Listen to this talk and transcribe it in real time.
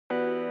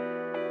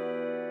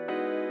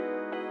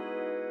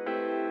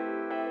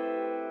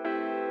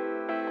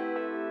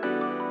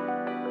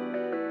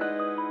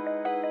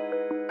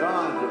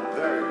a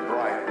very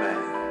bright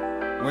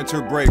man.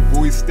 Winter break,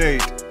 Bowie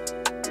State.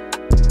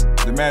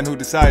 The man who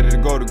decided to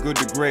go to good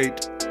to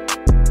great.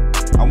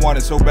 I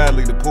wanted so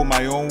badly to pull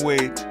my own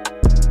weight.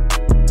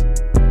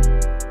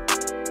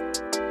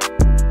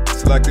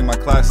 Selecting my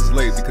classes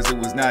late because it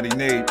was not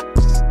innate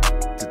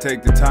to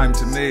take the time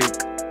to make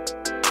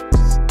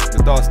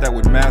the thoughts that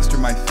would master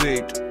my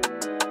fate,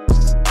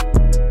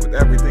 with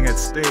everything at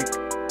stake.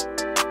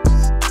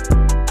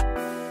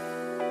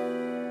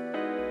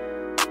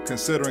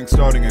 Considering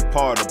starting a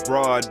pod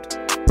abroad,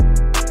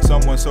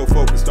 someone so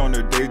focused on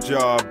their day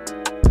job.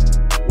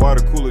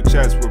 Water cooler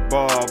chats with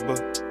Bob.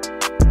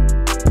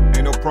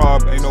 Ain't no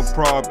prob, ain't no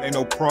prob, ain't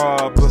no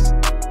prob.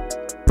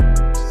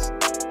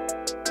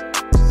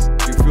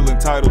 You feel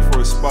entitled for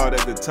a spot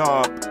at the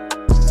top,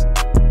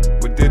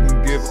 but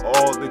didn't give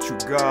all that you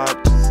got.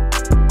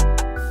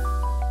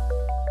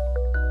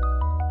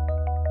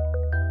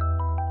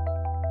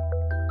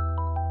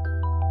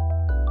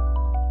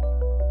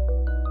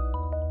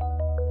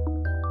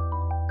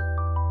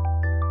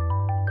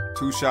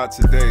 Two shots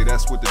a day,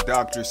 that's what the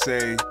doctors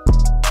say.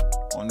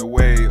 On the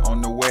way,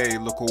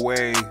 look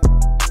away.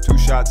 2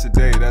 shots a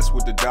day, that's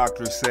what the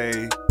doctors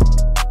say.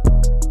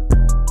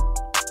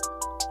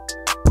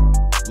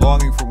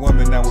 Longing for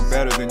women that were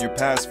better than your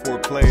past 4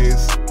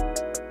 plays.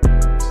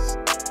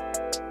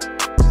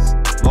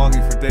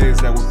 Longing for days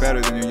that were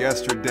better than your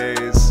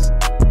yesterdays.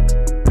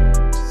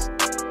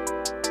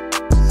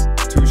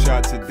 2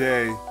 shots a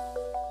day,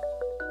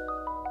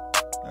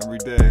 every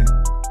day.